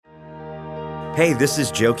Hey, this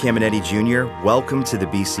is Joe Caminetti Jr. Welcome to the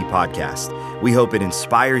BC Podcast. We hope it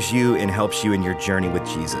inspires you and helps you in your journey with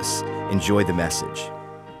Jesus. Enjoy the message.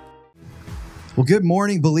 Well, good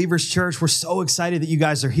morning, Believers Church. We're so excited that you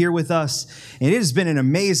guys are here with us. And it has been an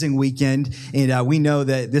amazing weekend, and we know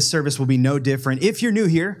that this service will be no different. If you're new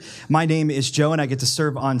here, my name is Joe, and I get to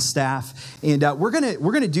serve on staff. And we're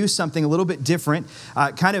gonna do something a little bit different,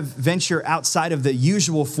 kind of venture outside of the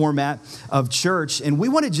usual format of church. And we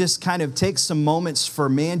want to just kind of take some moments for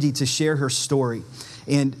Mandy to share her story.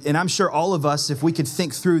 And I'm sure all of us, if we could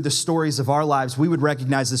think through the stories of our lives, we would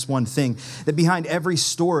recognize this one thing, that behind every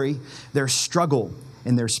story, there's struggle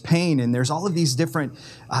and there's pain and there's all of these different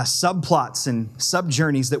subplots and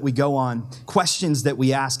sub-journeys that we go on, questions that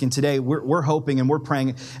we ask. And today we're hoping and we're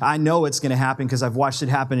praying. I know it's going to happen because I've watched it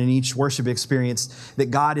happen in each worship experience, that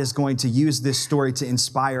God is going to use this story to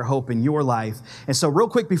inspire hope in your life. And so real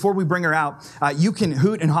quick, before we bring her out, you can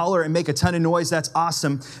hoot and holler and make a ton of noise. That's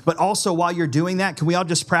awesome. But also while you're doing that, can we all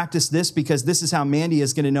just practice this? Because this is how Mandy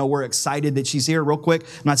is going to know we're excited that she's here. Real quick,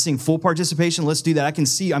 I'm not seeing full participation. Let's do that. I can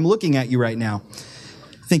see, I'm looking at you right now.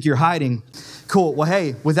 Think you're hiding. Cool. Well,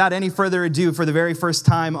 hey, without any further ado, for the very first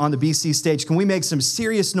time on the BC stage, can we make some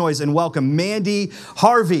serious noise and welcome Mandy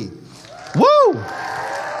Harvey? Woo!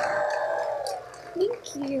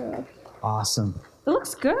 Thank you. Awesome. It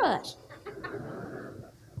looks good.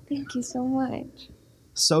 Thank you so much.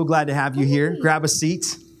 So glad to have you here. Grab a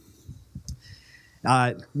seat.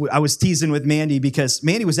 I was teasing with Mandy because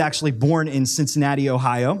Mandy was actually born in Cincinnati,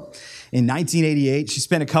 Ohio in 1988. She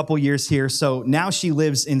spent a couple years here. So now she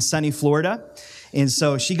lives in sunny Florida. And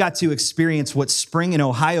so she got to experience what spring in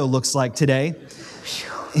Ohio looks like today.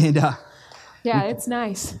 And yeah, it's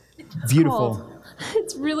nice. It's beautiful. Cold.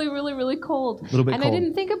 It's really, really, really cold. A little bit and cold. I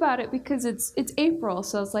didn't think about it because it's April.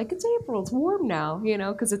 So I was like, it's April. It's warm now,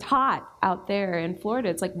 because it's hot out there in Florida.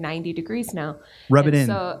 It's like 90 degrees now. Rub it in.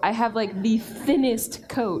 So I have like the thinnest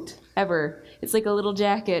coat ever. It's like a little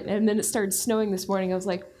jacket. And then it started snowing this morning. I was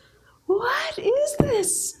like, what is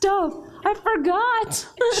this stuff? I forgot.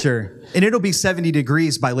 Sure. And it'll be 70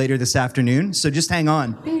 degrees by later this afternoon. So just hang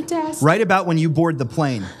on. Fantastic. Right about when you board the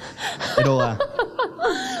plane. It'll...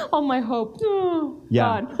 All my hope. Oh, yeah.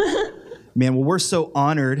 God. Man, well, we're so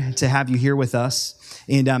honored to have you here with us.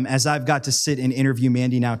 And as I've got to sit and interview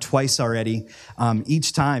Mandy now twice already,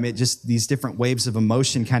 each time it just, these different waves of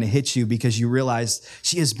emotion kind of hit you because you realize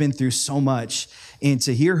she has been through so much. And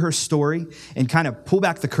to hear her story and kind of pull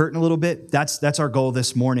back the curtain a little bit, that's our goal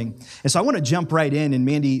this morning. And so I want to jump right in. And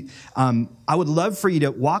Mandy, I would love for you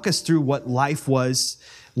to walk us through what life was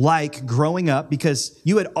like growing up, because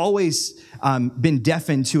you had always been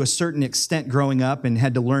deafened to a certain extent growing up and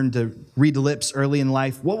had to learn to read lips early in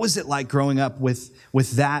life. What was it like growing up with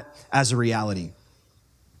that as a reality?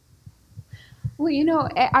 Well,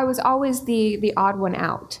 I was always the odd one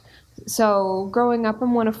out. So growing up,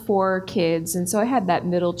 I'm one of 4 kids, and so I had that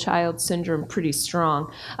middle child syndrome pretty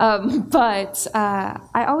strong. But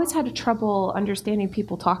I always had trouble understanding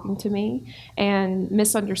people talking to me and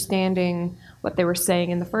misunderstanding what they were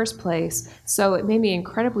saying in the first place. So it made me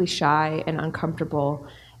incredibly shy and uncomfortable,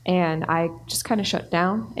 and I just kind of shut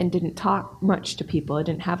down and didn't talk much to people. I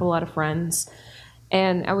didn't have a lot of friends,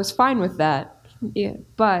 and I was fine with that. Yeah,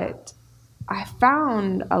 but I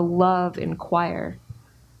found a love in choir.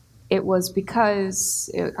 It was because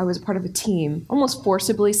I was a part of a team, almost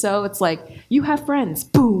forcibly so. It's like, you have friends,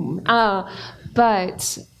 boom.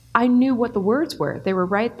 But I knew what the words were. They were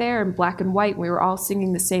right there in black and white. We were all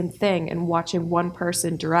singing the same thing and watching one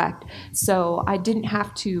person direct. So I didn't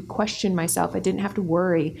have to question myself. I didn't have to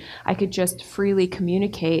worry. I could just freely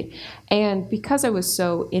communicate. And because I was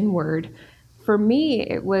so inward, for me,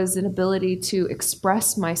 it was an ability to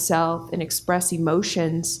express myself and express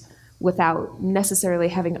emotions without necessarily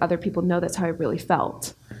having other people know that's how I really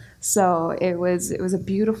felt. So it was a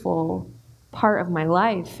beautiful part of my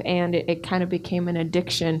life, and it kind of became an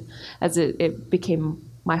addiction as it became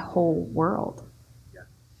my whole world.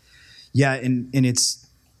 Yeah, and it's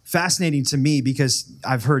fascinating to me because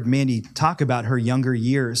I've heard Mandy talk about her younger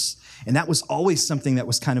years, and that was always something that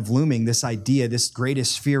was kind of looming, this idea, this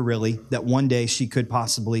greatest fear really, that one day she could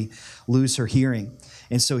possibly lose her hearing.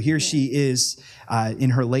 And so here she is in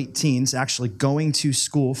her late teens, actually going to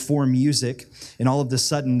school for music. And all of a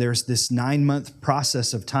sudden, there's this 9-month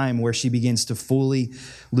process of time where she begins to fully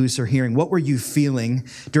lose her hearing. What were you feeling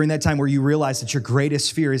during that time where you realized that your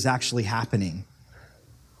greatest fear is actually happening?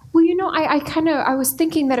 Well, I was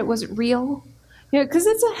thinking that it wasn't real. Because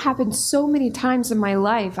it's happened so many times in my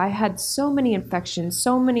life. I had so many infections,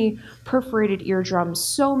 so many perforated eardrums,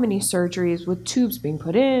 so many surgeries with tubes being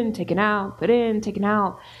put in, taken out, put in, taken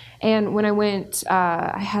out. And when I went,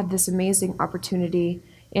 I had this amazing opportunity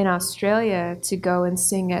in Australia to go and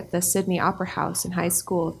sing at the Sydney Opera House in high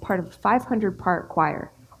school, part of a 500-part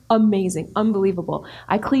choir. Amazing, unbelievable.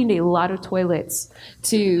 I cleaned a lot of toilets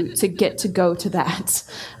to get to go to that.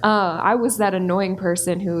 I was that annoying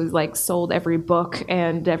person who like sold every book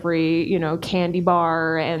and every candy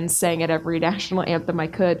bar and sang at every national anthem I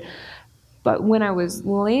could. But when I was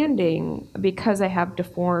landing, because I have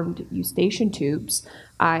deformed eustachian tubes,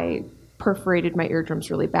 I perforated my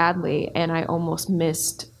eardrums really badly, and I almost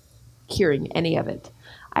missed hearing any of it.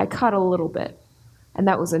 I caught a little bit, and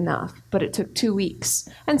that was enough, but it took 2 weeks.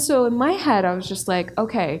 And so in my head, I was just like,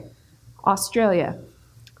 okay, Australia,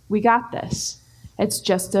 we got this. It's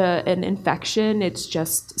just an infection. It's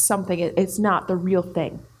just something. It's not the real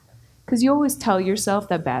thing. Because you always tell yourself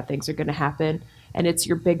that bad things are going to happen, and it's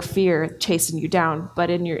your big fear chasing you down.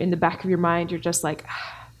 But in the back of your mind, you're just like,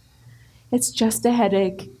 it's just a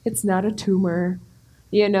headache. It's not a tumor.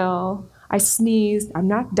 I sneezed. I'm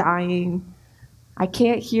not dying. I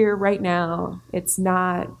can't hear right now. It's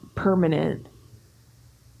not permanent.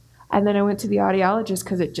 And then I went to the audiologist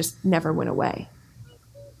because it just never went away.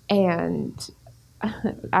 And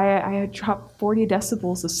I had dropped 40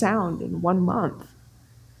 decibels of sound in 1 month.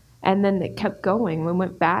 And then it kept going. We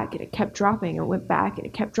went back, and it kept dropping, and went back, and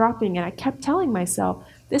it kept dropping. And I kept telling myself,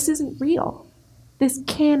 this isn't real. This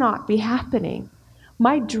cannot be happening.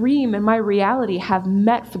 My dream and my reality have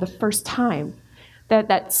met for the first time.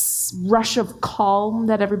 That rush of calm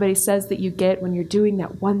that everybody says that you get when you're doing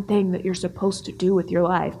that one thing that you're supposed to do with your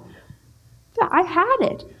life. I had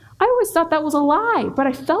it. I always thought that was a lie, but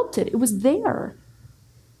I felt it. It was there.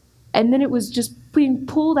 And then it was just being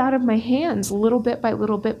pulled out of my hands little bit by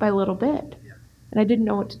little bit by little bit. And I didn't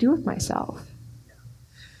know what to do with myself.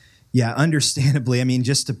 Yeah, understandably. I mean,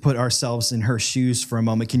 just to put ourselves in her shoes for a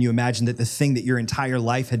moment, can you imagine that the thing that your entire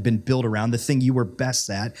life had been built around, the thing you were best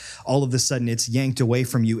at, all of a sudden it's yanked away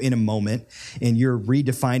from you in a moment, and you're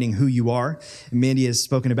redefining who you are? And Mandy has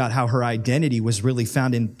spoken about how her identity was really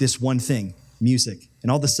found in this one thing, music. And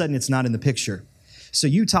all of a sudden it's not in the picture. So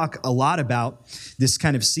you talk a lot about this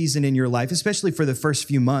kind of season in your life, especially for the first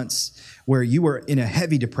few months where you were in a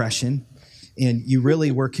heavy depression and you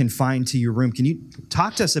really were confined to your room. Can you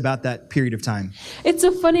talk to us about that period of time? It's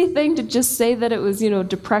a funny thing to just say that it was,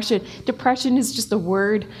 depression. Depression is just a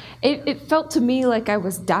word. It felt to me like I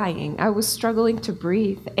was dying. I was struggling to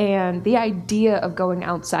breathe. And the idea of going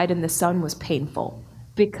outside in the sun was painful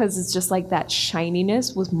because it's just like that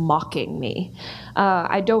shininess was mocking me.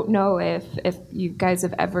 I don't know if you guys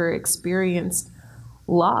have ever experienced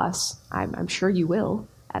loss. I'm sure you will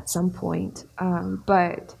at some point.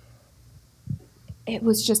 But it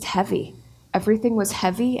was just heavy. Everything was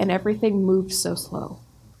heavy and everything moved so slow.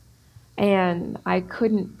 And I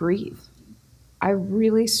couldn't breathe. I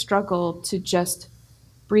really struggled to just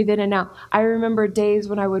breathe in and out. I remember days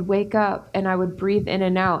when I would wake up and I would breathe in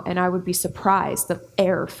and out and I would be surprised that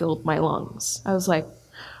air filled my lungs. I was like,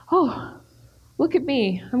 oh, look at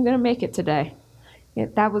me. I'm going to make it today.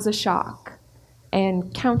 That was a shock.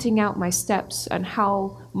 And counting out my steps and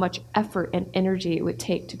how much effort and energy it would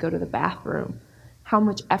take to go to the bathroom. How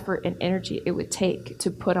much effort and energy it would take to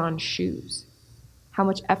put on shoes. How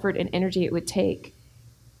much effort and energy it would take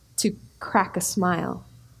to crack a smile.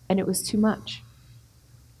 And it was too much.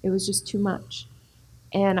 It was just too much.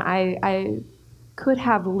 And I could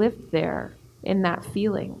have lived there in that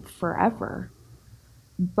feeling forever.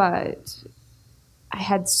 But I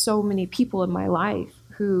had so many people in my life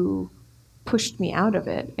who pushed me out of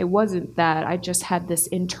it. It wasn't that I just had this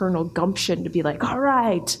internal gumption to be like, all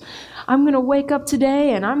right, I'm going to wake up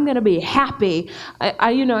today and I'm going to be happy.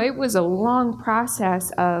 It was a long process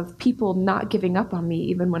of people not giving up on me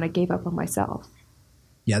even when I gave up on myself.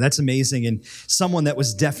 Yeah, that's amazing. And someone that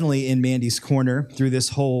was definitely in Mandy's corner through this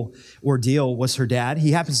whole ordeal was her dad.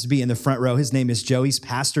 He happens to be in the front row. His name is Joe. He's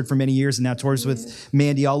pastored for many years and now tours with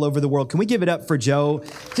Mandy all over the world. Can we give it up for Joe?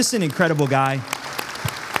 Just an incredible guy.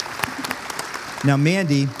 Now,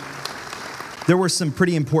 Mandy, there were some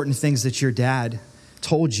pretty important things that your dad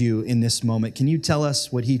told you in this moment. Can you tell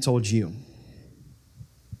us what he told you?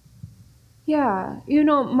 Yeah,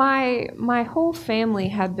 my whole family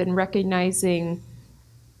had been recognizing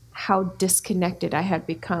how disconnected I had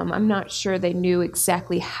become. I'm not sure they knew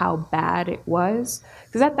exactly how bad it was.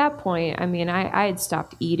 Because at that point, I had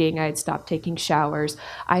stopped eating. I had stopped taking showers.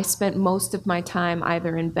 I spent most of my time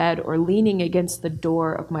either in bed or leaning against the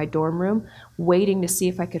door of my dorm room, waiting to see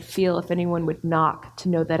if I could feel if anyone would knock to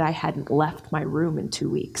know that I hadn't left my room in 2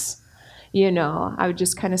 weeks. I would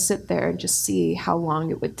just kind of sit there and just see how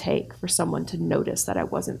long it would take for someone to notice that I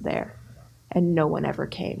wasn't there. And no one ever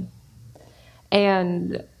came.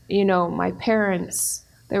 And My parents,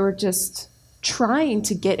 they were just trying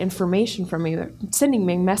to get information from me, sending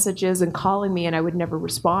me messages and calling me, and I would never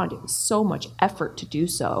respond. It was so much effort to do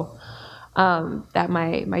so, that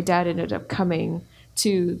my dad ended up coming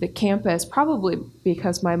to the campus, probably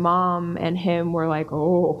because my mom and him were like,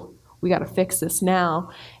 oh, we got to fix this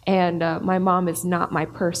now. And my mom is not my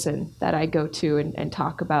person that I go to and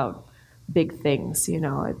talk about big things.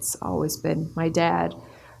 It's always been my dad.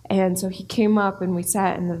 And so he came up and we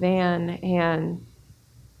sat in the van, and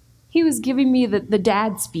he was giving me the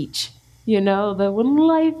dad speech, the when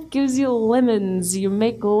life gives you lemons, you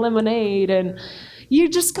make lemonade, and you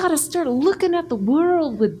just got to start looking at the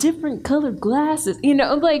world with different colored glasses,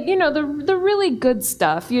 the really good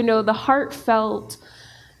stuff, the heartfelt,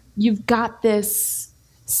 you've got this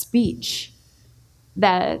speech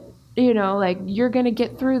that, you're going to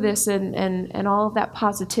get through this and all of that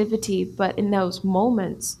positivity. But in those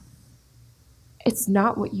moments, it's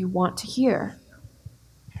not what you want to hear.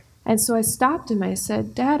 And so I stopped him. I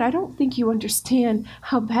said, Dad, I don't think you understand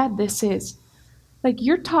how bad this is.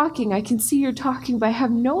 You're talking, I can see you're talking, but I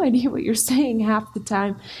have no idea what you're saying half the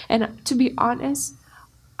time. And to be honest,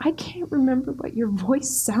 I can't remember what your voice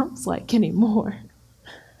sounds like anymore.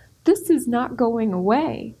 This is not going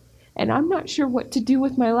away, and I'm not sure what to do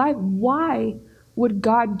with my life. Why would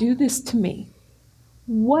God do this to me?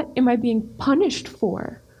 What am I being punished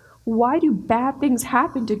for? Why do bad things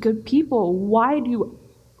happen to good people? Why do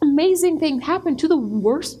amazing things happen to the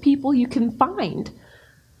worst people you can find?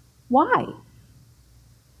 Why?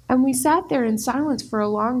 And we sat there in silence for a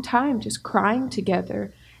long time, just crying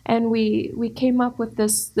together. And we came up with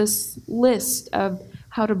this list of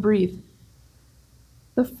how to breathe.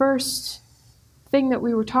 The first thing that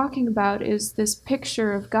we were talking about is this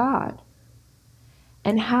picture of God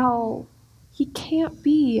and how he can't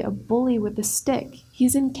be a bully with a stick.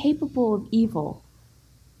 He's incapable of evil.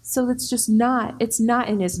 So it's not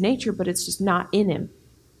in his nature, but it's just not in him.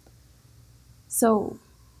 So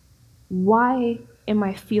why am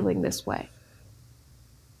I feeling this way?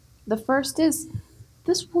 The first is,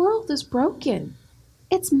 this world is broken.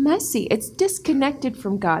 It's messy. It's disconnected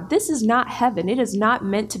from God. This is not heaven. It is not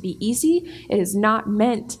meant to be easy. It is not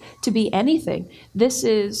meant to be anything. This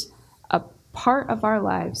is a part of our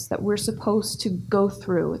lives that we're supposed to go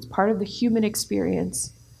through. It's part of the human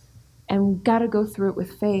experience, and we've got to go through it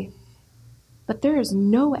with faith. But there is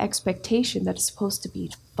no expectation that it's supposed to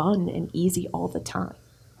be fun and easy all the time.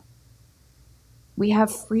 We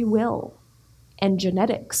have free will and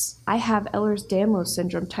genetics. I have Ehlers-Danlos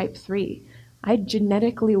syndrome type 3. I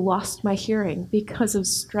genetically lost my hearing because of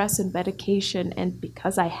stress and medication and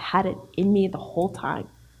because I had it in me the whole time.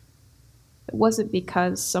 It wasn't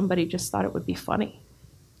because somebody just thought it would be funny.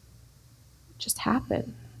 It just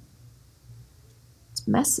happened. It's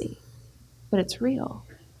messy, but it's real.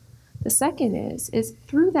 The second is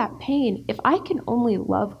through that pain, if I can only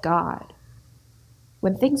love God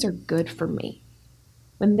when things are good for me,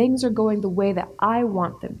 when things are going the way that I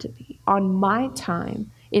want them to be, on my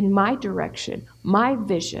time, in my direction, my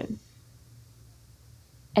vision,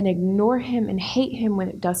 and ignore him and hate him when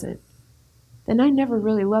it doesn't, then I never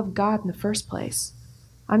really loved God in the first place.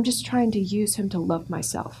 I'm just trying to use him to love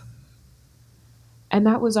myself. And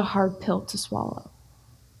that was a hard pill to swallow.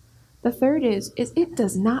 The third is it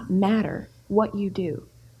does not matter what you do.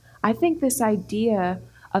 I think this idea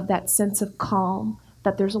of that sense of calm,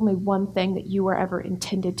 that there's only one thing that you are ever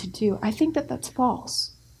intended to do, I think that that's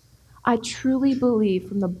false. I truly believe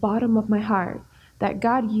from the bottom of my heart that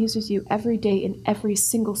God uses you every day in every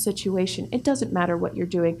single situation. It doesn't matter what you're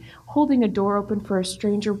doing. Holding a door open for a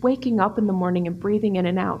stranger, waking up in the morning and breathing in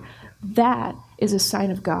and out, that is a sign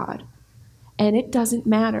of God. And it doesn't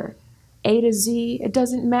matter. A to Z, it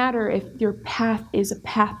doesn't matter if your path is a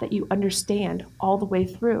path that you understand all the way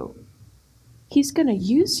through. He's going to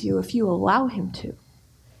use you if you allow him to.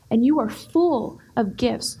 And you are full of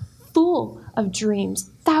gifts, full of dreams,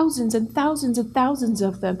 thousands and thousands and thousands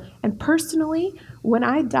of them. And personally, when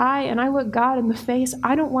I die and I look God in the face,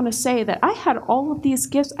 I don't want to say that I had all of these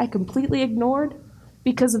gifts I completely ignored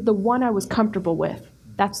because of the one I was comfortable with.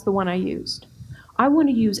 That's the one I used. I want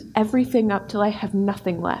to use everything up till I have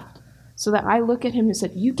nothing left, so that I look at him and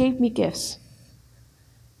said, you gave me gifts,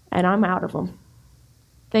 and I'm out of them.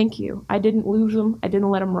 Thank you. I didn't lose them. I didn't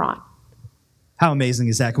let them rot. How amazing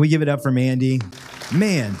is that? Can we give it up for Mandy?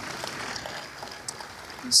 Man.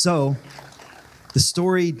 So the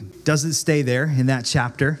story doesn't stay there in that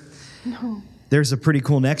chapter. No. there's a pretty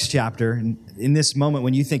cool next chapter. And in this moment,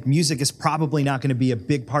 when you think music is probably not going to be a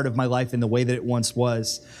big part of my life in the way that it once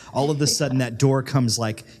was, all of a sudden that door comes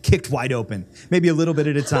like kicked wide open, maybe a little bit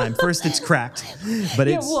at a time. First it's cracked, but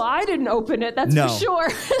Yeah, well, I didn't open it, that's No. for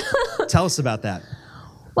sure. Tell us about that.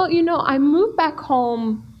 Well, I moved back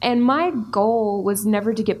home, and my goal was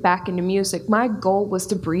never to get back into music. My goal was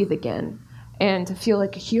to breathe again and to feel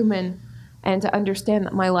like a human and to understand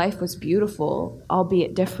that my life was beautiful,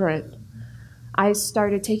 albeit different. I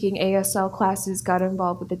started taking ASL classes, got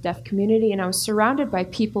involved with the deaf community, and I was surrounded by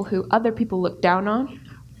people who other people looked down on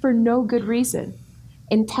for no good reason.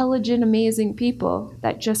 Intelligent, amazing people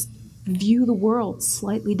that just view the world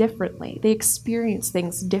slightly differently. They experience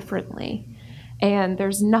things differently. And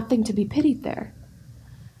there's nothing to be pitied there.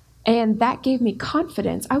 And that gave me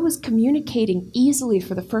confidence. I was communicating easily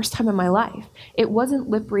for the first time in my life. It wasn't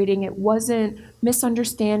lip reading, it wasn't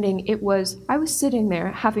misunderstanding. I was sitting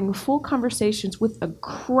there having full conversations with a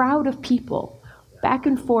crowd of people, back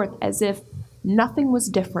and forth as if nothing was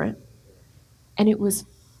different. And it was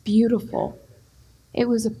beautiful. It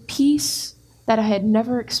was a peace that I had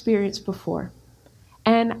never experienced before.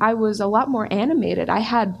 And I was a lot more animated. I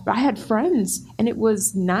had friends, and it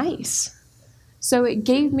was nice. So it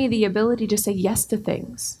gave me the ability to say yes to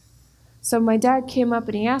things. So my dad came up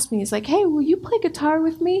and he asked me, he's like, "Hey, will you play guitar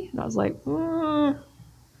with me?" And I was like, "You're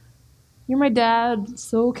my dad,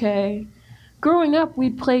 it's okay." Growing up,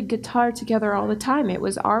 we'd play guitar together all the time. It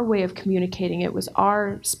was our way of communicating. It was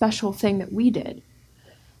our special thing that we did.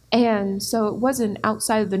 And so it wasn't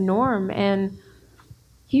outside of the norm, and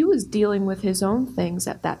he was dealing with his own things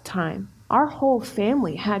at that time. Our whole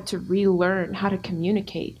family had to relearn how to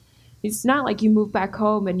communicate. It's not like you move back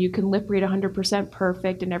home and you can lip read 100%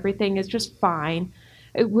 perfect and everything is just fine.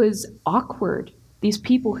 It was awkward. These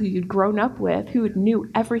people who you'd grown up with, who knew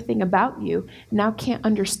everything about you, now can't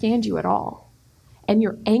understand you at all. And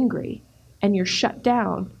you're angry and you're shut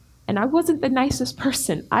down. And I wasn't the nicest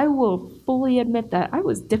person. I will fully admit that. I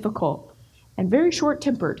was difficult and very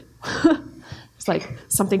short-tempered. It's like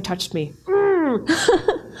something touched me.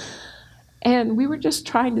 And we were just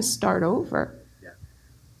trying to start over.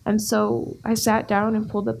 And so I sat down and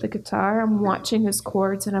pulled up the guitar. I'm watching his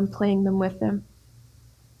chords and I'm playing them with him.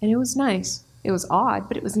 And it was nice. It was odd,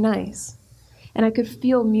 but it was nice. And I could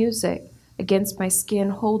feel music against my skin,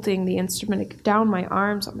 holding the instrument down my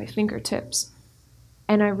arms on my fingertips.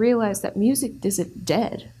 And I realized that music isn't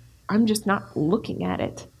dead. I'm just not looking at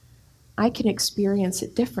it. I can experience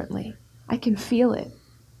it differently. I can feel it.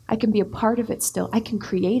 I can be a part of it still. I can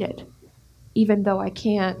create it, even though I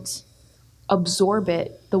can't absorb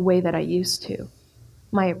it the way that I used to.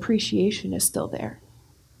 My appreciation is still there.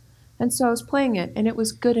 And so I was playing it, and it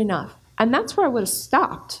was good enough. And that's where I would have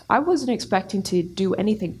stopped. I wasn't expecting to do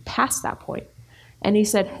anything past that point. And he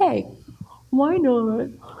said, "Hey, why not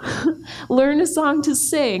learn a song to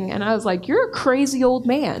sing?" And I was like, "You're a crazy old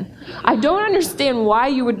man. I don't understand why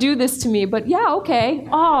you would do this to me, but yeah, okay.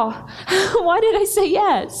 Oh, why did I say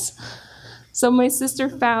yes?" So my sister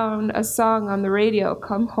found a song on the radio,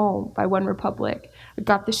 "Come Home" by One Republic. I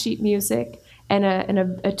got the sheet music and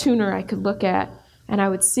a tuner I could look at, and I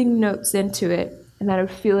would sing notes into it, and then I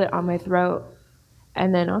would feel it on my throat.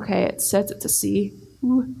 And then, okay, it says it's a C.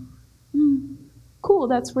 Cool,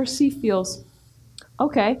 that's where C feels.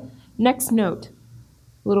 Okay, next note.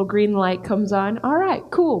 Little green light comes on. All right,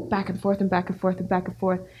 cool. Back and forth and back and forth and back and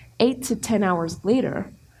forth. 8 to 10 hours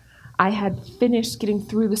later, I had finished getting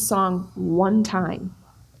through the song one time.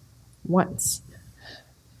 Once.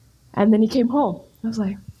 And then he came home. I was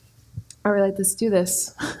like, all right, let's do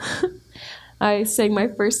this. I sang my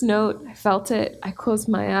first note. I felt it. I closed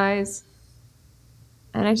my eyes.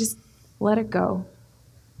 And I just let it go.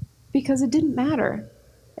 Because it didn't matter.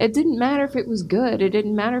 It didn't matter if it was good. It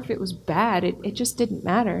didn't matter if it was bad. It just didn't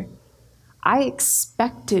matter. I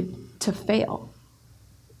expected to fail.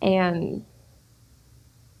 And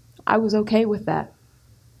I was okay with that.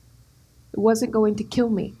 It wasn't going to kill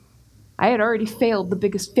me. I had already failed the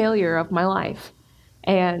biggest failure of my life.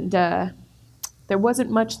 And there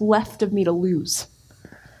wasn't much left of me to lose.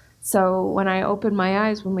 So when I opened my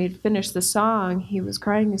eyes, when we had finished the song, he was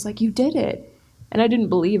crying. He's like, "You did it." And I didn't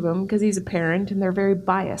believe him because he's a parent and they're very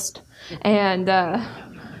biased. And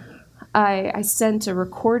I sent a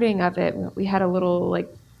recording of it. We had a little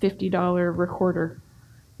 $50 recorder.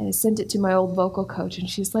 And I sent it to my old vocal coach. And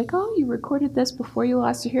she's like, "Oh, you recorded this before you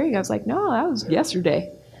lost your hearing?" I was like, "No, that was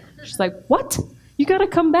yesterday." She's like, "What? You got to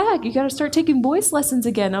come back. You got to start taking voice lessons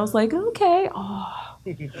again." I was like, "Okay." Oh.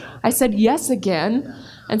 I said yes again.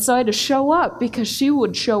 And so I had to show up because she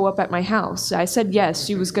would show up at my house. I said yes,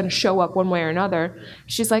 she was going to show up one way or another.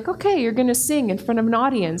 She's like, "Okay, you're going to sing in front of an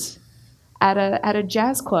audience." at a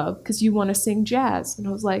jazz club because you want to sing jazz. And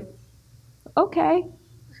I was like, okay.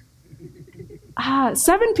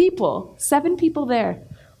 7 people there.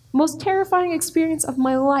 Most terrifying experience of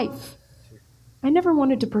my life. I never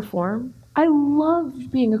wanted to perform. I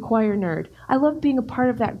loved being a choir nerd. I loved being a part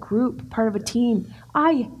of that group, part of a team.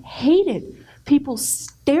 I hated people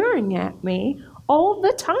staring at me all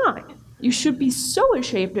the time. You should be so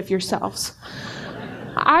ashamed of yourselves.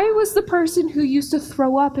 I was the person who used to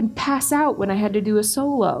throw up and pass out when I had to do a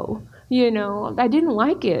solo. I didn't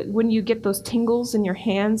like it when you get those tingles in your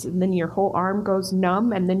hands and then your whole arm goes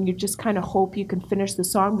numb and then you just kind of hope you can finish the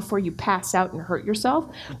song before you pass out and hurt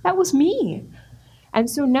yourself. That was me. And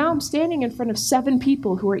so now I'm standing in front of 7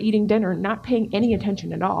 people who are eating dinner, not paying any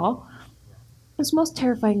attention at all. It was the most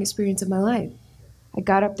terrifying experience of my life. I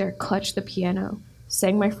got up there, clutched the piano,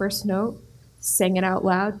 sang my first note, sang it out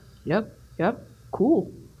loud. Yep,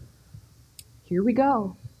 cool. Here we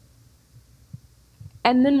go.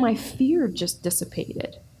 And then my fear just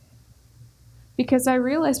dissipated because I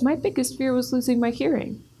realized my biggest fear was losing my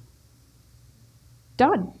hearing.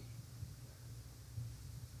 Done.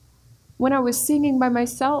 When I was singing by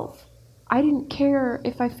myself, I didn't care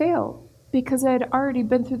if I failed because I had already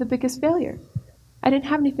been through the biggest failure. I didn't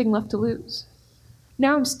have anything left to lose.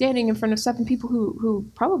 Now I'm standing in front of 7 people who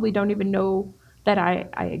probably don't even know that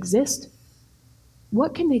I exist.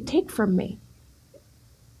 What can they take from me?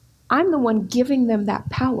 I'm the one giving them that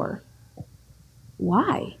power.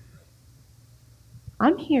 Why?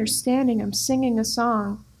 I'm here standing, I'm singing a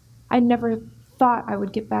song. I never thought I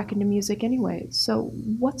would get back into music anyway. So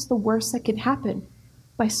what's the worst that can happen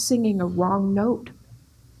by singing a wrong note?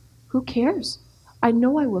 Who cares? I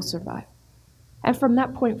know I will survive. And from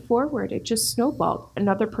that point forward, it just snowballed.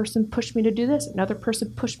 Another person pushed me to do this. Another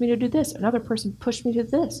person pushed me to do this. Another person pushed me to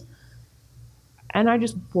this. And I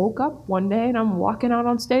just woke up one day and I'm walking out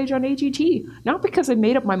on stage on AGT. Not because I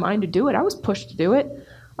made up my mind to do it. I was pushed to do it.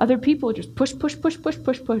 Other people just push.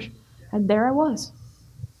 And there I was.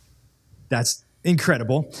 That's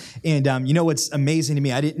incredible. And what's amazing to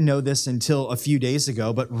me, I didn't know this until a few days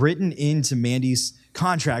ago, but written into Mandy's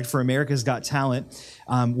contract for America's Got Talent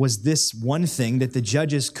was this one thing that the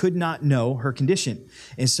judges could not know her condition.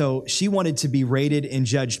 And so she wanted to be rated and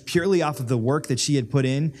judged purely off of the work that she had put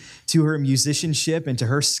in to her musicianship and to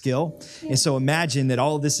her skill. Yeah. And so imagine that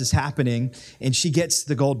all of this is happening and she gets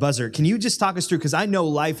the gold buzzer. Can you just talk us through, because I know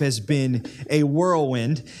life has been a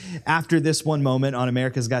whirlwind after this one moment on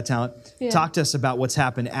America's Got Talent. Yeah. Talk to us about what's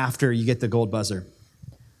happened after you get the gold buzzer.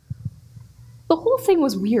 The whole thing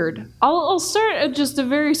was weird. I'll start at just a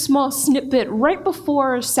very small snippet. Right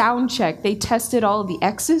before sound check, they tested all of the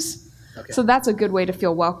X's. Okay. So that's a good way to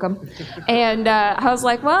feel welcome. And I was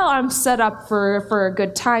like, well, I'm set up for a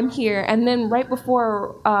good time here. And then right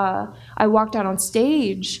before I walked out on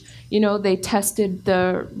stage, they tested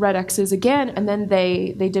the red X's again, and then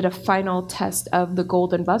they did a final test of the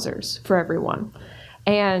golden buzzers for everyone.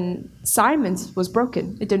 And Simon's was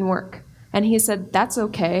broken. It didn't work. And he said, that's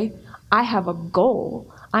okay. I have a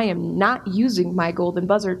goal. I am not using my golden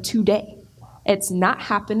buzzer today. It's not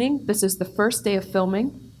happening. This is the first day of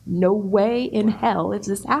filming. No way in hell is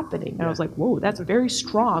this happening. And I was like, whoa, that's very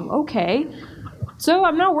strong. Okay. So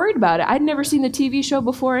I'm not worried about it. I'd never seen the TV show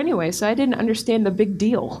before anyway, so I didn't understand the big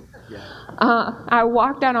deal. I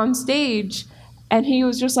walked out on stage, and he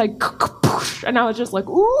was just like, and I was just like,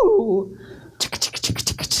 ooh.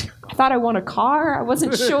 I thought I won a car. I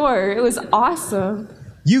wasn't sure. It was awesome.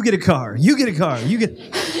 You get a car. You get a car. You get.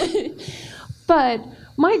 But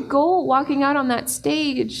my goal walking out on that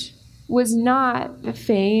stage was not the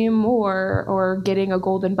fame or getting a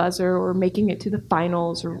golden buzzer or making it to the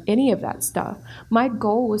finals or any of that stuff. My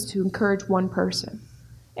goal was to encourage one person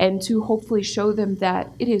and to hopefully show them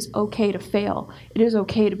that it is okay to fail. It is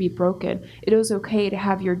okay to be broken. It is okay to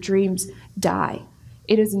have your dreams die.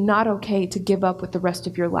 It is not okay to give up with the rest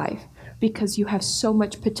of your life, because you have so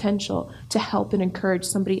much potential to help and encourage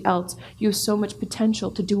somebody else. You have so much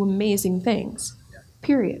potential to do amazing things,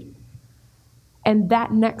 period. And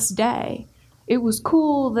that next day, it was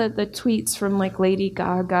cool that the tweets from like Lady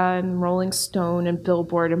Gaga and Rolling Stone and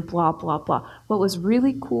Billboard and blah, blah, blah. What was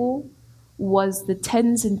really cool was the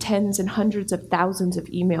tens and hundreds of thousands of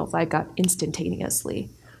emails I got instantaneously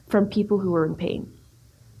from people who were in pain,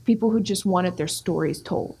 people who just wanted their stories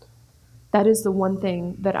told. That is the one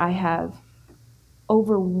thing that I have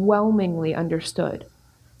overwhelmingly understood.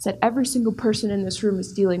 Is that every single person in this room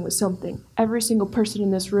is dealing with something. Every single person in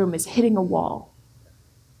this room is hitting a wall.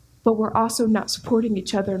 But we're also not supporting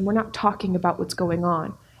each other, and we're not talking about what's going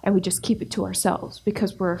on. And we just keep it to ourselves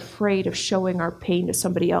because we're afraid of showing our pain to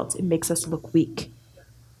somebody else. It makes us look weak.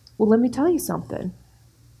 Well, let me tell you something.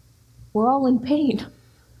 We're all in pain.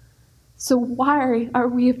 So why are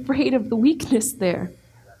we afraid of the weakness there?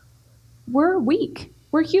 We're weak.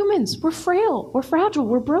 We're humans. We're frail. We're fragile.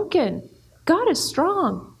 We're broken. God is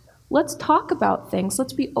strong. Let's talk about things.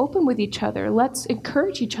 Let's be open with each other. Let's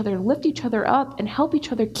encourage each other, lift each other up, and help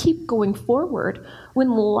each other keep going forward when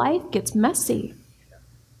life gets messy.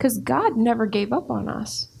 Because God never gave up on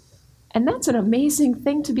us. And that's an amazing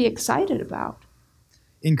thing to be excited about.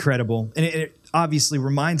 Incredible. And it obviously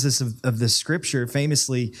reminds us of the scripture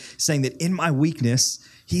famously saying that in my weakness,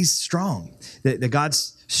 he's strong. That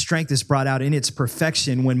God's strength is brought out in its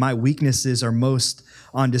perfection when my weaknesses are most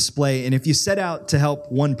on display. And if you set out to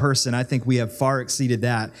help one person, I think we have far exceeded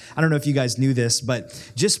that. I don't know if you guys knew this,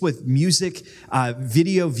 but just with music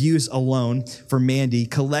video views alone for Mandy,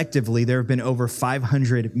 collectively, there have been over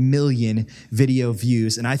 500 million video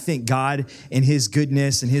views. And I think God and his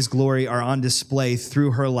goodness and his glory are on display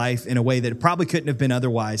through her life in a way that it probably couldn't have been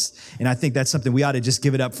otherwise. And I think that's something we ought to just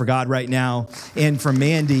give it up for God right now and for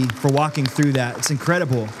Mandy for walking through that. It's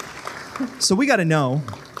incredible. So we got to know,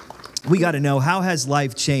 how has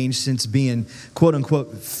life changed since being quote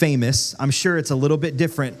unquote famous? I'm sure it's a little bit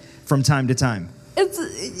different from time to time. It's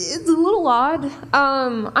a little odd.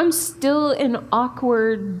 I'm still an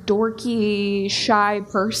awkward, dorky, shy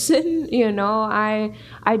person. I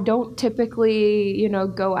don't typically,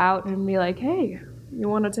 go out and be like, hey, you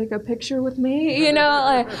want to take a picture with me?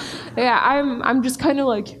 I'm just kind of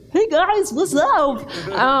like, hey guys, what's up?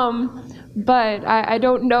 But I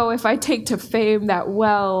don't know if I take to fame that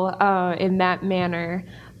well in that manner.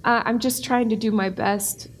 I'm just trying to do my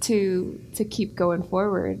best to keep going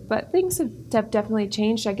forward. But things have definitely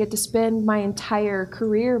changed. I get to spend my entire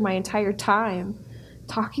career, my entire time,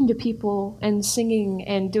 talking to people and singing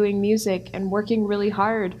and doing music and working really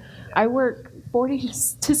hard. I work 40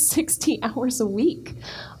 to 60 hours a week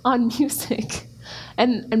on music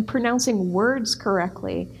and pronouncing words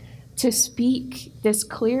correctly. To speak this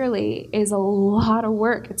clearly is a lot of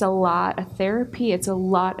work. It's a lot of therapy. It's a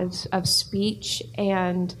lot of speech.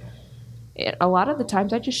 And a lot of the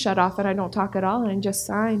times I just shut off and I don't talk at all and I just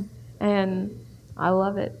sign. And I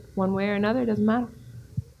love it. One way or another, it doesn't matter.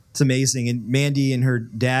 It's amazing. And Mandy and her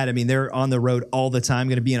dad, they're on the road all the time,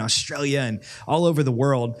 going to be in Australia and all over the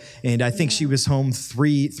world. And I think she was home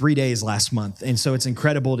three days last month. And so it's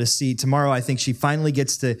incredible to see. Tomorrow, I think she finally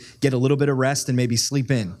gets to get a little bit of rest and maybe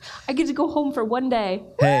sleep in. I get to go home for one day.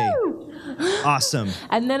 Hey, Woo! Awesome.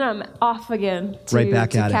 And then I'm off again right back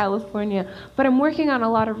to at California. But I'm working on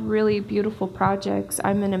a lot of really beautiful projects.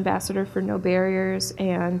 I'm an ambassador for No Barriers,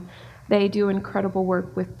 and they do incredible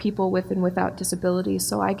work with people with and without disabilities.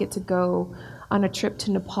 So I get to go on a trip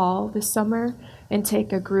to Nepal this summer and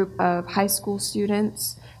take a group of high school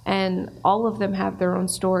students, and all of them have their own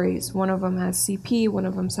stories. One of them has CP, one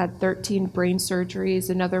of them's had 13 brain surgeries,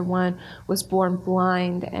 another one was born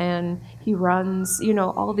blind, and he runs,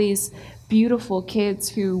 all these beautiful kids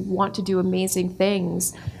who want to do amazing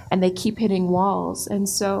things, and they keep hitting walls. And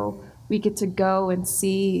so we get to go and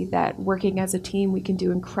see that working as a team, we can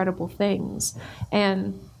do incredible things.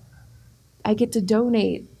 And I get to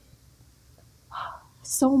donate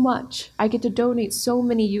so much. I get to donate so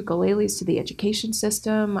many ukuleles to the education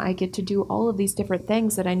system. I get to do all of these different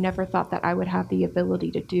things that I never thought that I would have the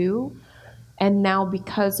ability to do. And now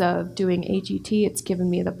because of doing AGT, it's given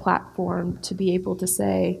me the platform to be able to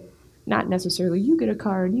say, not necessarily you get a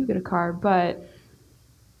car and you get a car, but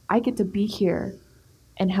I get to be here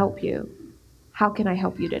and help you. How can I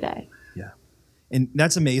help you today? Yeah. And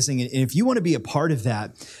that's amazing. And if you want to be a part of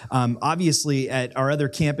that, obviously at our other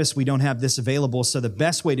campus, we don't have this available. So the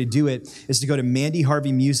best way to do it is to go to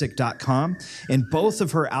mandyharveymusic.com. And both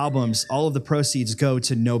of her albums, all of the proceeds go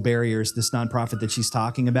to No Barriers, this nonprofit that she's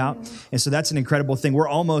talking about. And so that's an incredible thing. We're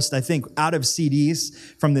almost, I think, out of CDs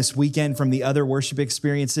from this weekend, from the other worship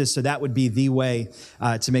experiences. So that would be the way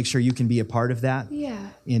to make sure you can be a part of that. Yeah.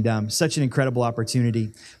 And such an incredible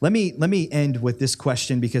opportunity. Let me end with this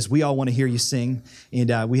question, because we all want to hear you sing.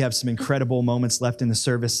 And we have some incredible moments left in the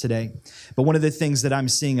service today. But one of the things that I'm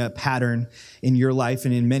seeing a pattern in your life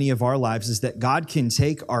and in many of our lives is that God can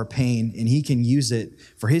take our pain and he can use it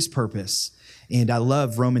for his purpose. And I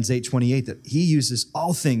love Romans 8:28, that he uses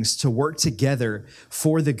all things to work together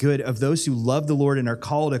for the good of those who love the Lord and are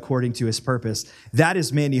called according to his purpose. That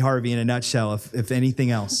is Mandy Harvey in a nutshell, if anything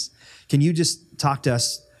else. Can you just talk to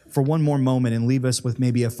us for one more moment and leave us with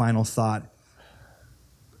maybe a final thought?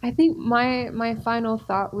 I think my final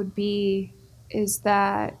thought would be is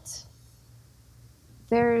that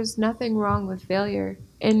there's nothing wrong with failure.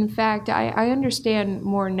 In fact, I understand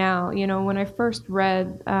more now. When I first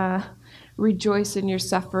read rejoice in your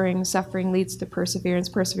suffering. Suffering leads to perseverance.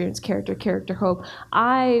 Perseverance, character. Character, hope.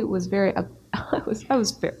 I was very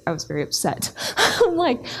upset. I'm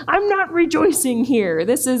like, I'm not rejoicing here.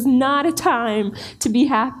 This is not a time to be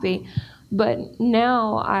happy. But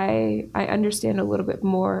now I understand a little bit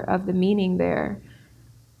more of the meaning there.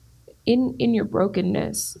 In your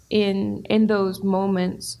brokenness, in those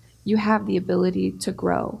moments, you have the ability to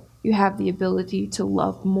grow. You have the ability to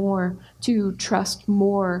love more, to trust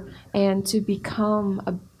more, and to become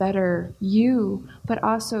a better you, but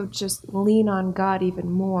also just lean on God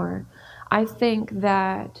even more. I think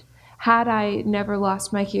that had I never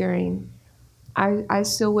lost my hearing, I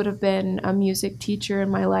still would have been a music teacher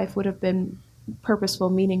and my life would have been purposeful,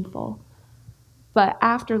 meaningful. But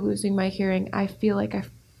after losing my hearing, I feel like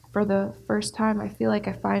for the first time, I feel like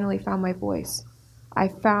I finally found my voice. I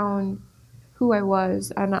found who I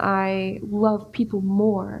was, and I love people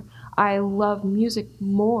more. I love music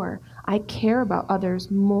more. I care about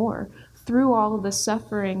others more. Through all of the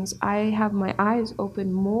sufferings, I have my eyes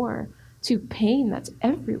open more to pain that's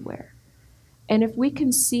everywhere. And if we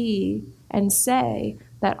can see and say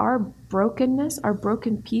that our brokenness, our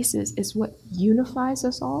broken pieces, is what unifies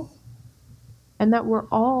us all, and that we're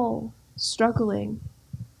all struggling,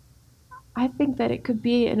 I think that it could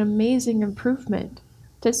be an amazing improvement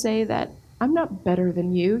to say that I'm not better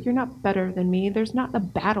than you. You're not better than me. There's not a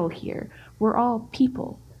battle here. We're all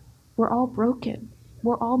people. We're all broken.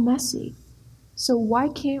 We're all messy. So why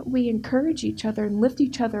can't we encourage each other and lift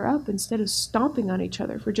each other up instead of stomping on each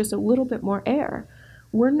other for just a little bit more air?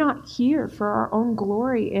 We're not here for our own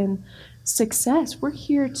glory and success. We're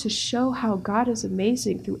here to show how God is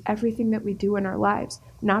amazing through everything that we do in our lives,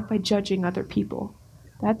 not by judging other people.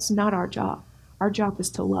 That's not our job. Our job is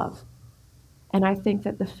to love. And I think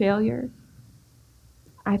that the failure,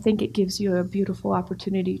 I think it gives you a beautiful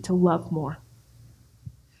opportunity to love more.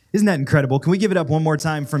 Isn't that incredible? Can we give it up one more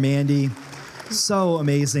time for Mandy? So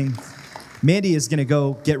amazing. Mandy is going to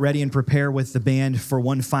go get ready and prepare with the band for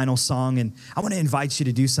one final song. And I want to invite you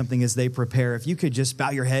to do something as they prepare. If you could just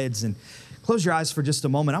bow your heads and close your eyes for just a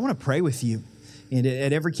moment. I want to pray with you. And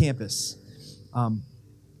at every campus,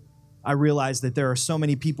 I realize that there are so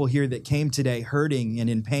many people here that came today hurting and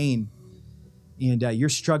in pain. And you're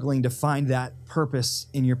struggling to find that purpose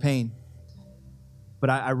in your pain. But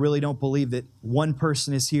I really don't believe that one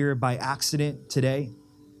person is here by accident today.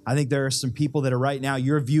 I think there are some people that are right now,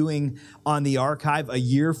 you're viewing on the archive a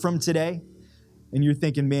year from today, and you're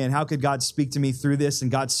thinking, man, how could God speak to me through this? And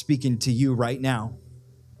God's speaking to you right now,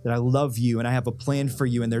 that I love you and I have a plan for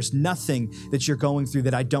you, and there's nothing that you're going through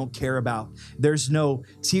that I don't care about. There's no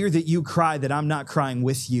tear that you cry that I'm not crying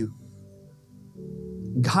with you.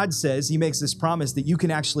 God says, he makes this promise that you can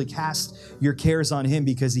actually cast your cares on him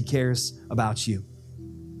because he cares about you.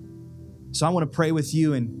 So I want to pray with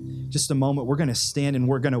you in just a moment. We're going to stand and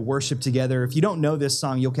we're going to worship together. If you don't know this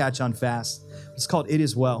song, you'll catch on fast. It's called It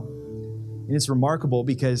Is Well. And it's remarkable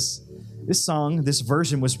because this song, this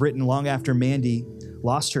version was written long after Mandy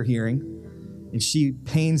lost her hearing. And she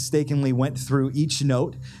painstakingly went through each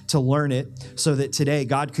note to learn it so that today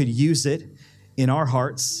God could use it in our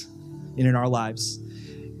hearts and in our lives.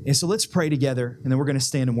 And so let's pray together, and then we're going to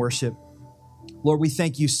stand and worship. Lord, we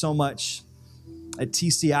thank you so much at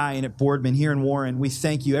TCI and at Boardman here in Warren. We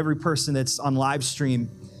thank you, every person that's on live stream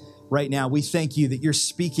right now. We thank you that you're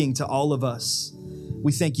speaking to all of us.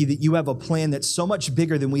 We thank you that you have a plan that's so much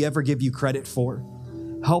bigger than we ever give you credit for.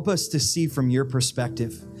 Help us to see from your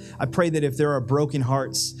perspective. I pray that if there are broken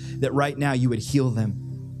hearts, that right now you would heal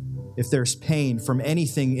them. If there's pain from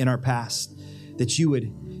anything in our past, that you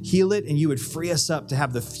would heal it and you would free us up to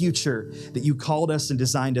have the future that you called us and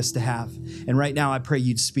designed us to have. And right now I pray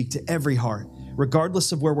you'd speak to every heart,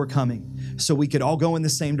 regardless of where we're coming, so we could all go in the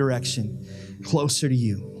same direction, closer to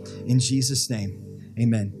you. In Jesus' name,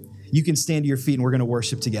 amen. You can stand to your feet and we're going to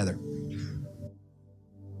worship together.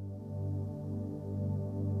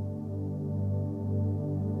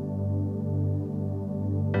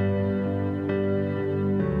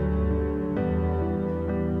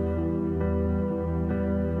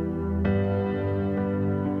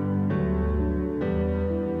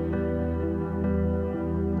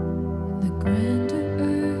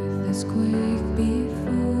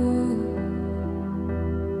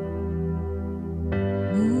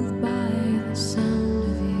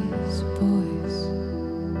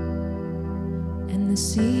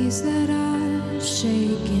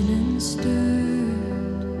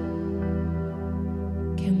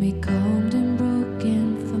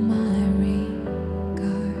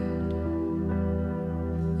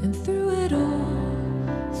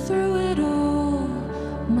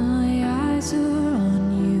 My eyes are on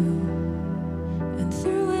you, and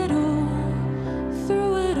through it all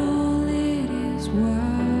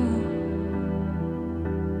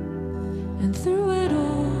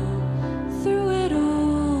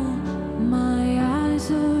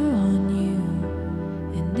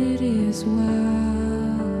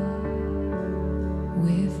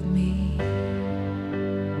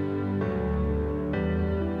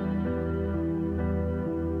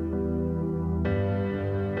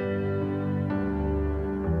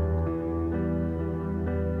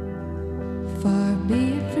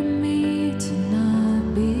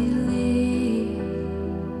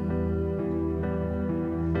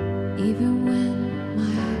even when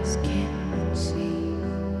my eyes can't see.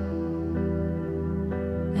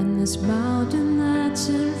 And this mountain that's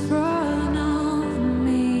in front of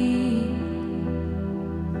me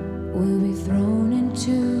will be thrown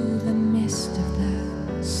into the midst of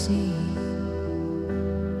the sea.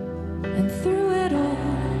 And through it all,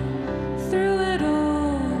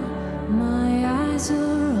 my eyes are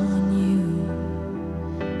on you.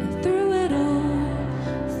 And through it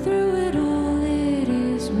all, it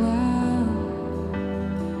is well.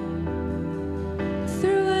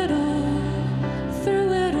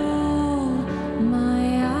 Through it all,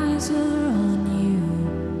 my eyes are on you,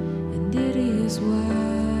 and it is well.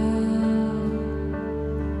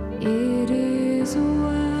 It is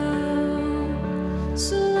well.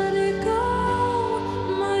 So let it go,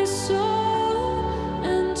 my soul,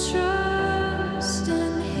 and trust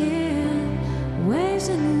in Him. Waves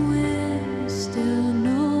and winds still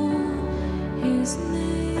know His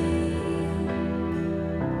name.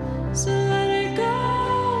 So let it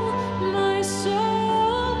go, my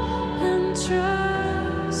soul, and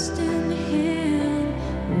trust in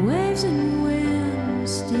Him. Waves and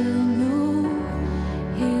winds still know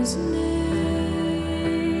His name.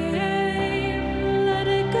 Let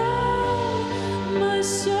it go, my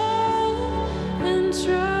soul, and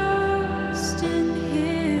trust in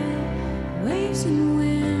Him. Waves and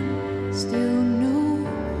winds still know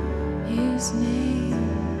His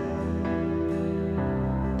name.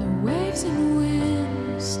 The waves and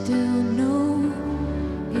winds still know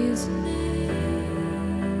His name.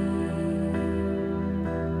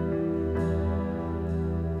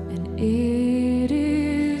 And it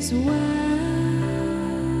is well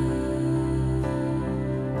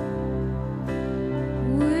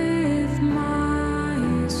with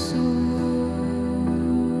my soul.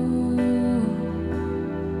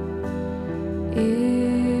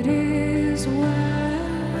 It is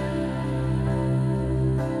well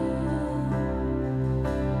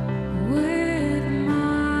with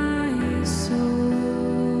my soul.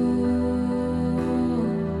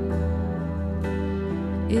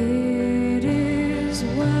 It is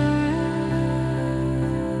well.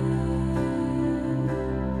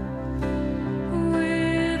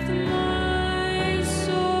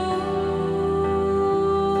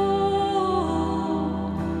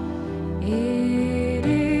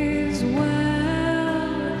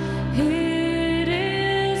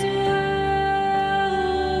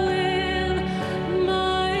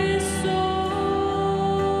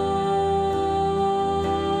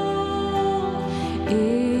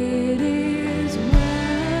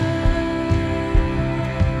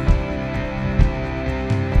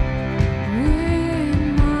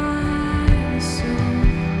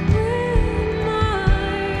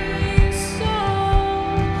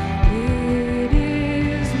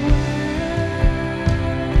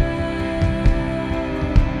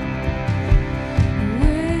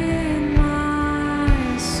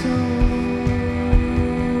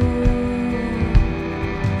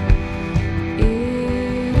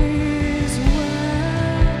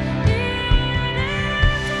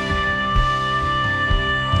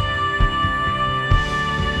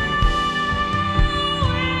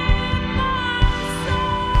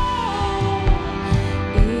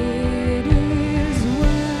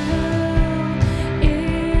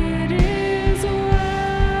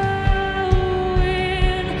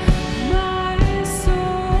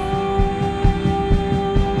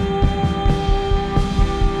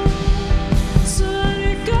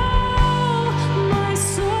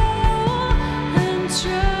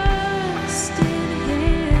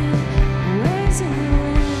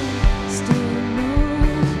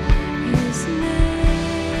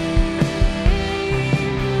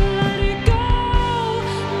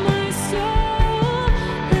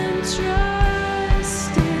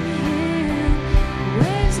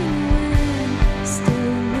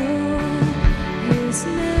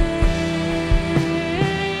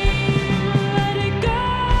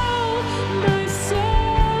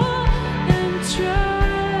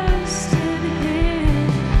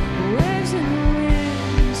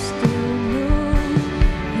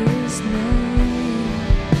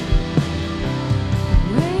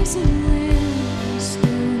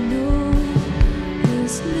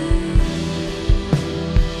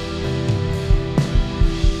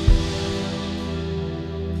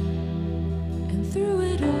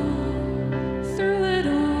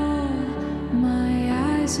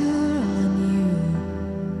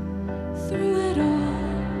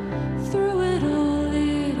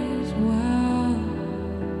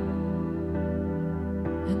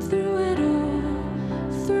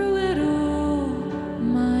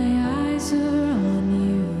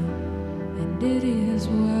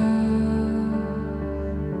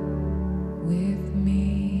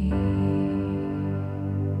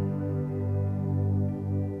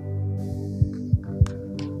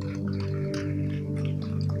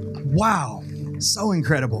 Wow, so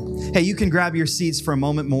incredible. Hey, you can grab your seats for a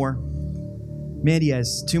moment more. Mandy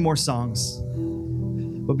has 2 more songs.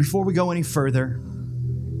 But before we go any further,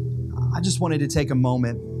 I just wanted to take a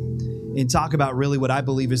moment and talk about really what I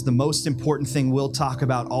believe is the most important thing we'll talk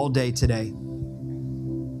about all day today.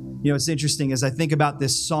 You know, it's interesting as I think about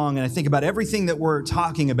this song and I think about everything that we're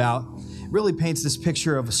talking about, it really paints this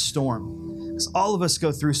picture of a storm. Because all of us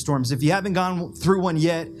go through storms. If you haven't gone through one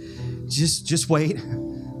yet, just wait.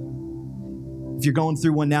 If you're going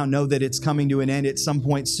through one now, know that it's coming to an end at some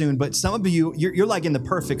point soon. But some of you, you're like in the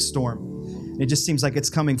perfect storm. It just seems like it's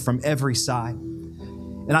coming from every side.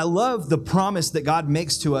 And I love the promise that God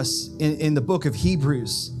makes to us in the book of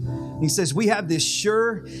Hebrews. He says, we have this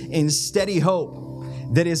sure and steady hope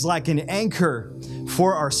that is like an anchor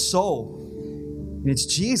for our soul. And it's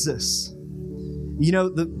Jesus. You know,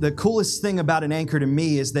 the coolest thing about an anchor to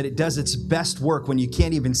me is that it does its best work when you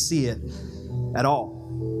can't even see it at all,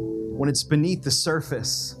 when it's beneath the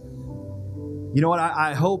surface. You know what?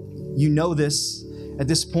 I hope you know this at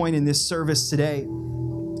this point in this service today,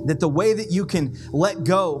 that the way that you can let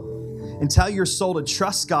go and tell your soul to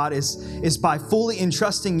trust God is by fully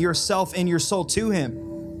entrusting yourself and your soul to Him.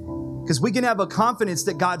 Because we can have a confidence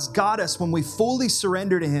that God's got us when we fully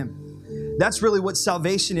surrender to Him. That's really what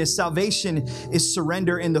salvation is. Salvation is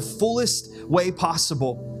surrender in the fullest way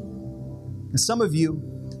possible. And some of you,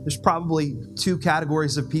 there's probably 2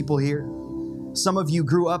 categories of people here. Some of you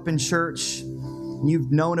grew up in church, and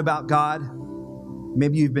you've known about God.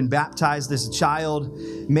 Maybe you've been baptized as a child.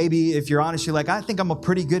 Maybe if you're honest, you're like, I think I'm a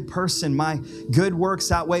pretty good person. My good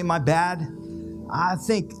works outweigh my bad. I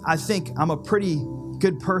think I'm a pretty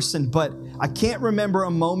good person, but I can't remember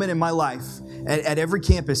a moment in my life at every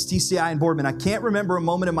campus, TCI and Boardman, I can't remember a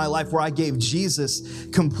moment in my life where I gave Jesus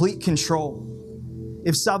complete control.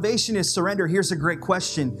 If salvation is surrender, here's a great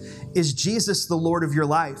question. Is Jesus the Lord of your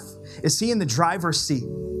life? Is He in the driver's seat?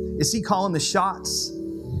 Is He calling the shots?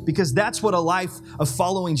 Because that's what a life of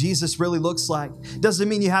following Jesus really looks like. Doesn't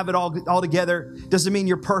mean you have it all together. Doesn't mean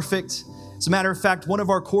you're perfect. As a matter of fact, one of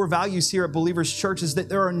our core values here at Believers Church is that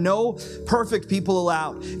there are no perfect people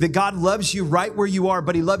allowed. That God loves you right where you are,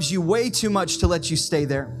 but He loves you way too much to let you stay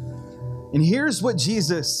there. And here's what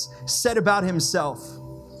Jesus said about Himself.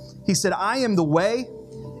 He said, I am the way,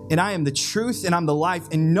 and I am the truth, and I'm the life,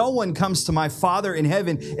 and no one comes to my Father in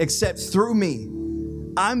heaven except through me.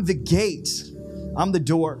 I'm the gate. I'm the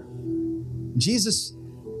door. Jesus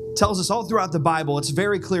tells us all throughout the Bible, it's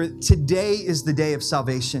very clear, today is the day of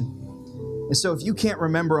salvation. And so if you can't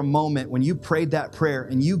remember a moment when you prayed that prayer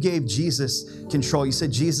and you gave Jesus control, you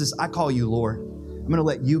said, Jesus, I call you Lord. I'm going to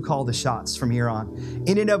let you call the shots from here on.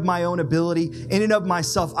 In and of my own ability, in and of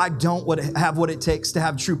myself, I don't have what it takes to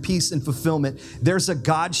have true peace and fulfillment. There's a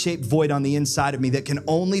God-shaped void on the inside of me that can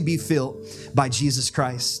only be filled by Jesus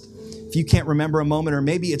Christ. If you can't remember a moment, or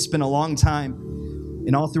maybe it's been a long time,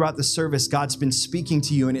 and all throughout the service, God's been speaking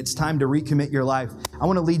to you and it's time to recommit your life, I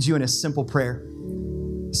want to lead you in a simple prayer.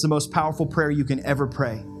 It's the most powerful prayer you can ever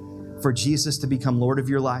pray, for Jesus to become Lord of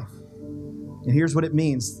your life. And here's what it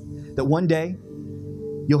means, that one day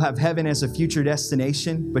you'll have heaven as a future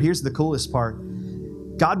destination. But here's the coolest part.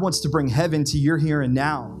 God wants to bring heaven to your here and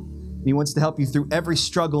now. And He wants to help you through every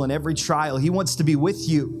struggle and every trial. He wants to be with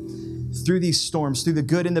you through these storms, through the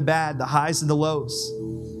good and the bad, the highs and the lows,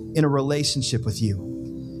 in a relationship with you.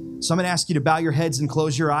 So I'm going to ask you to bow your heads and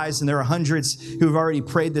close your eyes. And there are hundreds who have already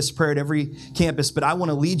prayed this prayer at every campus, but I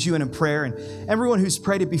want to lead you in a prayer. And everyone who's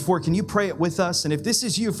prayed it before, can you pray it with us? And if this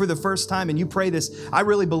is you for the first time and you pray this, I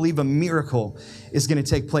really believe a miracle is going to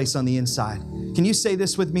take place on the inside. Can you say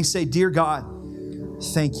this with me? Say, Dear God,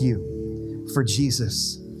 thank you for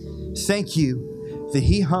Jesus. Thank you that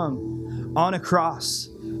He hung on a cross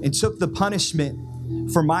and took the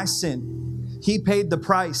punishment for my sin. He paid the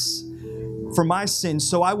price for my sin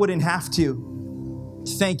so I wouldn't have to.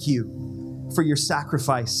 Thank you for your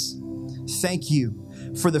sacrifice. Thank you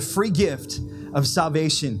for the free gift of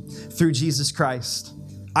salvation through Jesus Christ.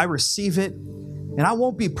 I receive it, and I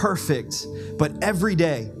won't be perfect, but every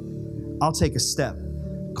day I'll take a step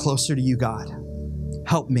closer to you, God.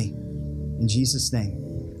 Help me. In Jesus'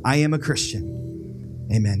 name, I am a Christian.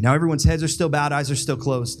 Amen. Now everyone's heads are still bowed, eyes are still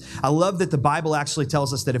closed. I love that the Bible actually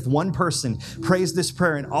tells us that if one person prays this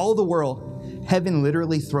prayer in all the world, heaven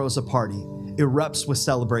literally throws a party, erupts with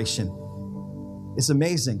celebration. It's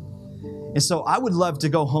amazing. And so I would love to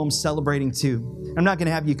go home celebrating too. I'm not going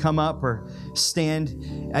to have you come up or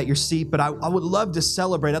stand at your seat, but I would love to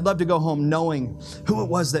celebrate. I'd love to go home knowing who it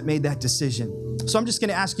was that made that decision. So I'm just going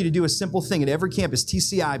to ask you to do a simple thing at every campus,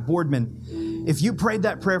 TCI, Boardman. If you prayed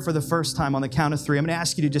that prayer for the first time, on the count of 3, I'm going to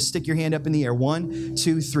ask you to just stick your hand up in the air. 1,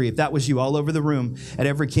 2, 3. If that was you, all over the room at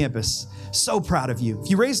every campus, so proud of you. If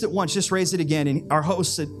you raised it once, just raise it again. And our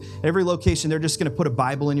hosts at every location, they're just going to put a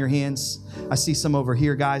Bible in your hands. I see some over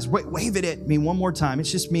here, guys. Wave it at me one more time.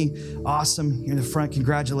 It's just me. Awesome. You're in the front.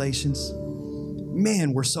 Congratulations.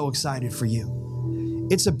 Man, we're so excited for you.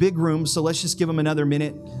 It's a big room, so let's just give them another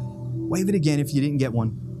minute. Wave it again if you didn't get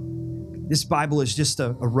one. This Bible is just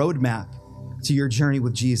a roadmap to your journey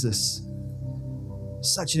with Jesus.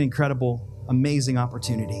 Such an incredible, amazing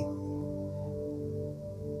opportunity.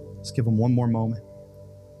 Let's give them one more moment.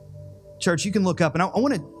 Church, you can look up, and I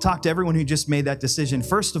want to talk to everyone who just made that decision.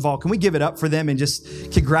 First of all, can we give it up for them and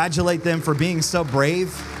just congratulate them for being so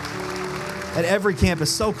brave at every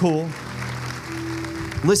campus? So cool.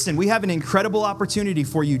 Listen, we have an incredible opportunity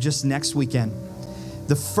for you just next weekend.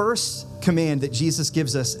 The first command that Jesus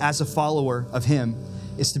gives us as a follower of him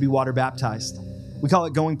is to be water baptized. We call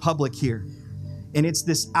it going public here. And it's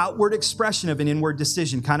this outward expression of an inward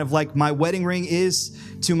decision, kind of like my wedding ring is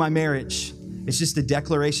to my marriage. It's just a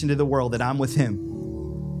declaration to the world that I'm with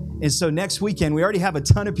him. And so next weekend, we already have a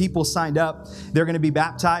ton of people signed up. They're going to be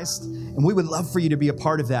baptized, and we would love for you to be a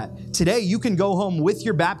part of that. Today, you can go home with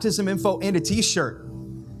your baptism info and a t-shirt.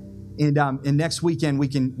 And next weekend, we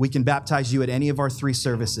can baptize you at any of our 3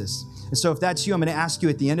 services. And so if that's you, I'm going to ask you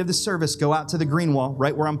at the end of the service, go out to the green wall,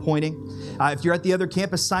 right where I'm pointing. If you're at the other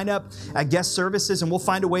campus, sign up at guest services, and we'll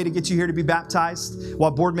find a way to get you here to be baptized.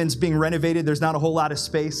 While Boardman's being renovated, there's not a whole lot of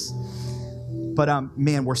space. But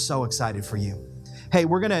man, we're so excited for you. Hey,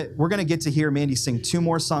 we're gonna get to hear Mandy sing 2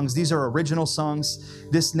 more songs. These are original songs.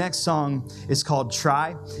 This next song is called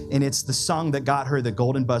Try, and it's the song that got her the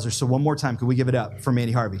golden buzzer. So one more time, could we give it up for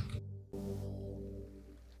Mandy Harvey?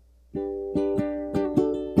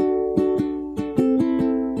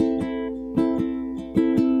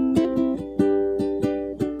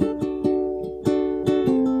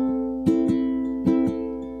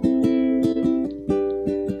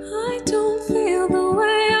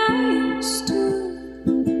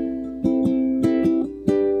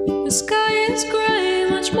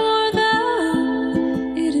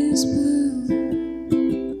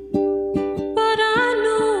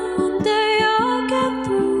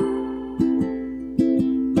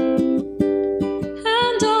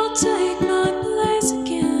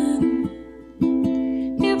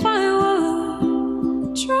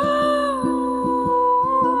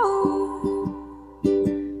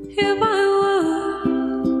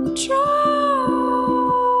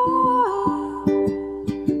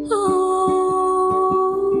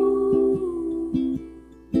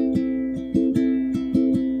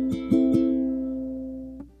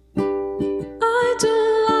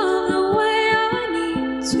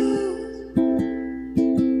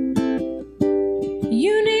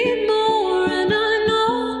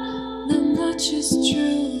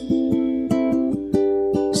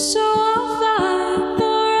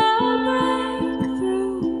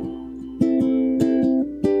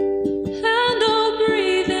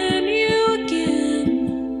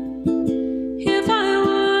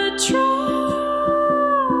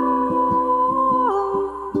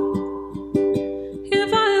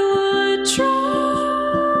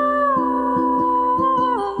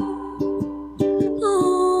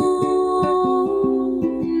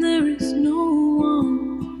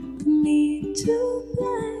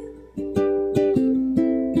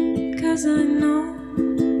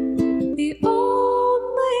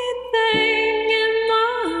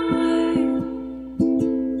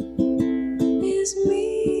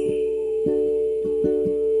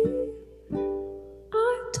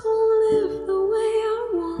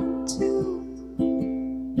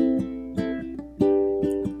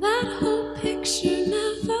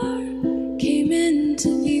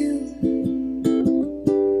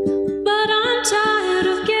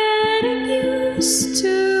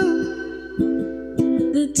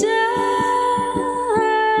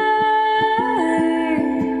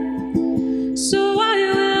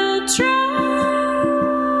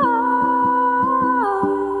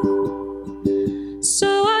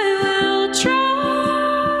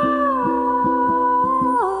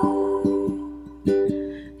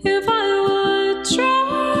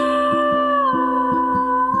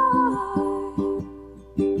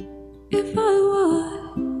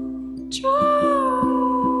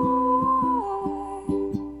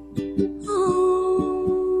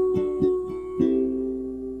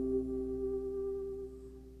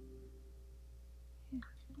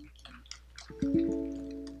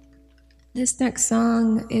 This next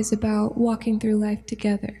song is about walking through life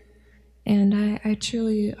together. And I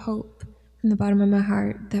truly hope from the bottom of my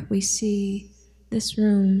heart that we see this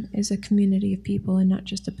room is a community of people and not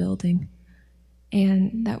just a building,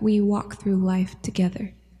 and that we walk through life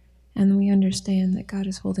together, and we understand that God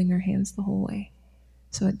is holding our hands the whole way.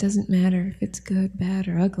 So it doesn't matter if it's good, bad,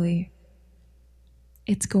 or ugly.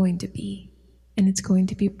 It's going to be, and it's going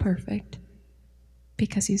to be perfect,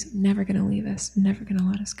 because He's never going to leave us, never going to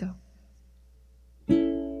let us go.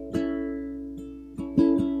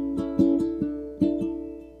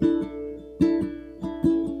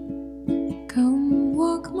 Come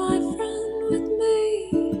walk, my friend, with me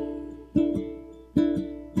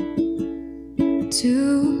to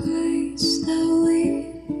a place that we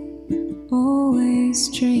always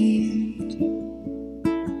dreamed.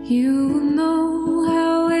 You will know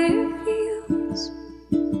how it feels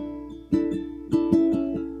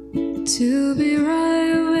to be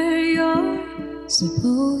right where you're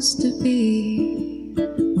supposed to be,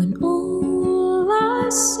 when all I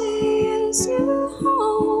see is you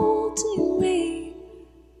holding me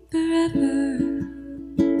forever.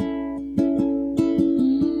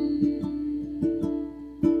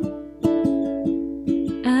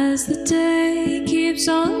 As the day keeps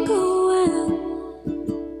on going,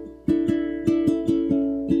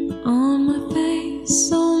 on my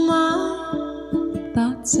face all my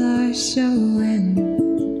thoughts are showing.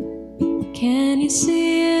 Can you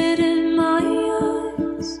see it in my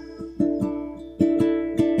eyes?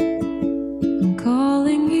 I'm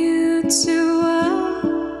calling you to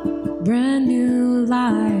a brand new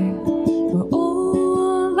life, where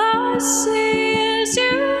all I see is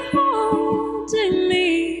you holding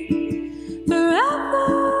me forever.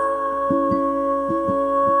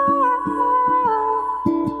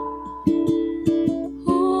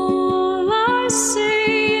 All I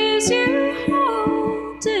see is you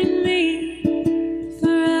holding me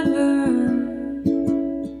forever.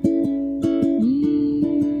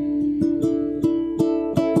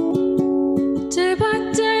 Day by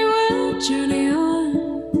day we'll journey on,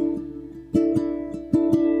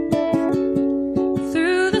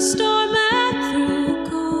 through the storm and through the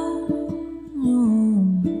calm.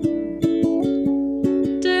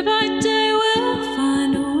 Day by day we'll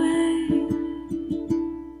find a way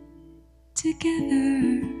together.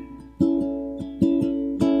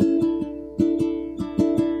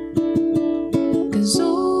 'Cause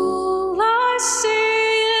all I see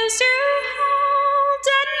is you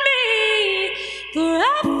holding me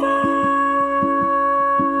forever.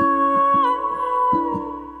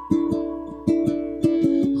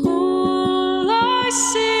 All I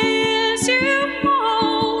see is you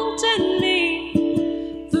holding me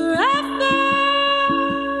forever.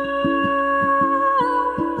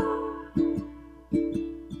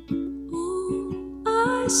 All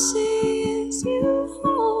I see is you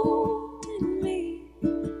holding me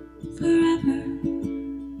forever.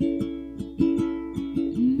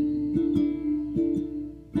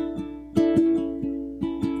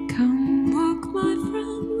 Come walk, my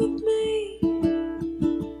friend, with me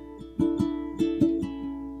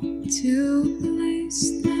to a place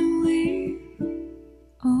that we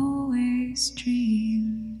always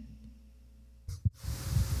dreamed.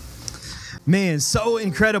 Man, so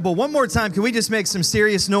incredible. One more time, can we just make some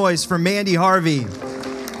serious noise for Mandy Harvey?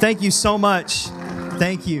 Thank you so much.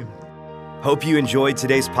 Thank you. Hope you enjoyed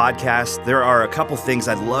today's podcast. There are a couple things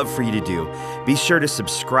I'd love for you to do. Be sure to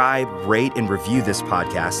subscribe, rate, and review this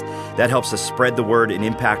podcast. That helps us spread the word and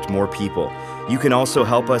impact more people. You can also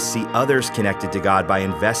help us see others connected to God by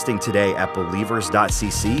investing today at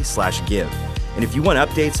believers.cc/give. And if you want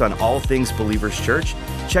updates on all things Believers Church,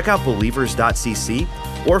 check out believers.cc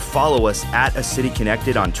or follow us at A City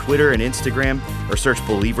Connected on Twitter and Instagram, or search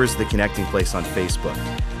Believers the Connecting Place on Facebook.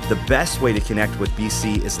 The best way to connect with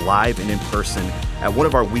BC is live and in person at one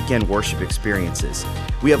of our weekend worship experiences.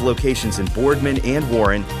 We have locations in Boardman and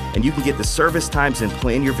Warren, and you can get the service times and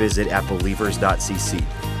plan your visit at believers.cc.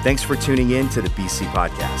 Thanks for tuning in to the BC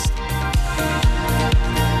Podcast.